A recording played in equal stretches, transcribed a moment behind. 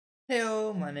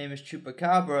Heyo, my name is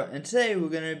Chupacabra, and today we're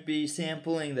going to be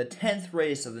sampling the 10th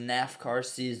race of the NAFCAR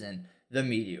season, the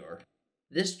Meteor.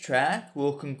 This track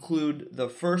will conclude the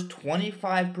first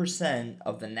 25%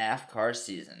 of the NAFCAR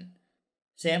season.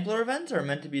 Sampler events are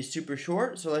meant to be super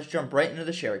short, so let's jump right into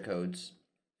the share codes.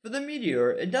 For the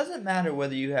Meteor, it doesn't matter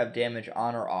whether you have damage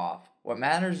on or off. What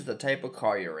matters is the type of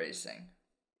car you're racing.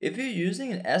 If you're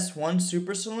using an S1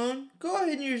 Super Saloon, go ahead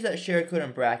and use that share code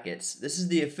in brackets. This is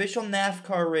the official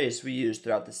NAFCAR race we use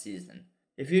throughout the season.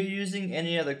 If you're using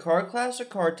any other car class or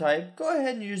car type, go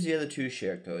ahead and use the other two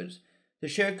share codes. The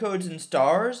share codes in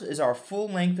stars is our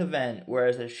full-length event,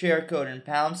 whereas the share code in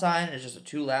 £sign is just a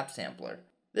 2-lap sampler.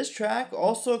 This track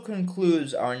also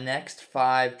concludes our next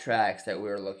 5 tracks that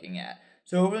we're looking at.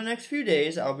 So over the next few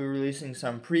days, I'll be releasing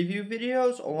some preview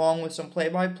videos along with some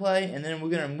play-by-play, and then we're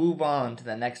going to move on to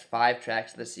the next 5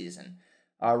 tracks of the season.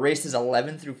 Races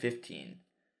 11 through 15.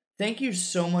 Thank you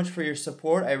so much for your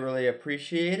support. I really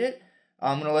appreciate it.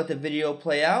 I'm going to let the video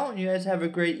play out, and you guys have a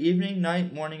great evening,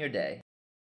 night, morning, or day.